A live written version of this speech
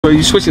Bro,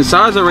 you switching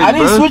sides already, I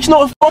didn't switch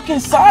no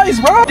fucking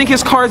sides, bro. I think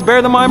his car is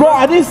better than mine, bro.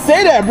 I didn't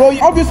say that, bro.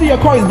 Obviously, your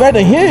car is better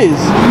than his.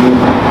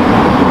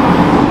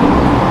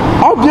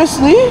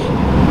 Obviously.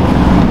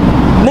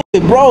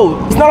 Nigga,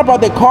 bro, it's not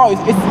about the car.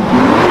 It's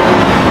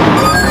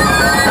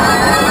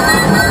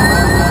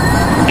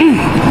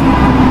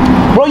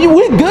Bro, you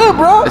went good,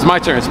 bro. It's my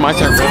turn, bro.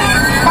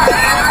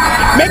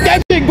 Make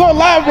that shit go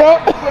loud, bro.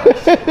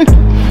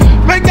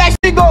 Make that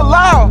shit go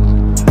loud.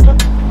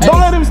 Don't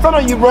let him stun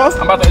on you, bro.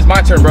 It's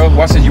my turn, bro.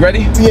 Watch this. You ready?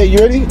 Yeah, you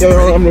ready?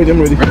 Yeah, I'm ready.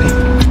 Ready?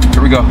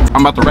 Here we go.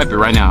 I'm about to rep it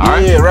right now,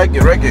 alright? Yeah, wreck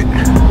it. Okay,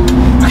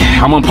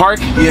 I'm on park?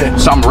 Yeah.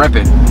 So I'm gonna rep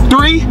it.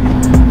 3, 2,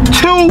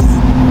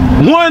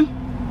 1.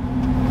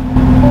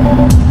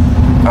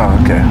 Oh,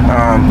 okay.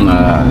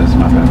 Nah, that's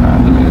my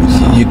bad. Let me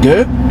see. You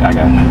good? Yeah, I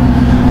got it.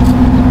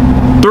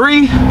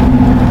 3,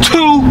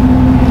 2,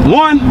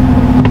 1.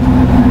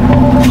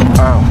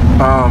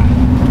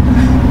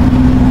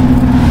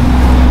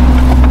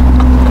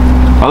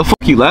 Why the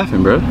fuck you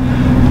laughing, bro?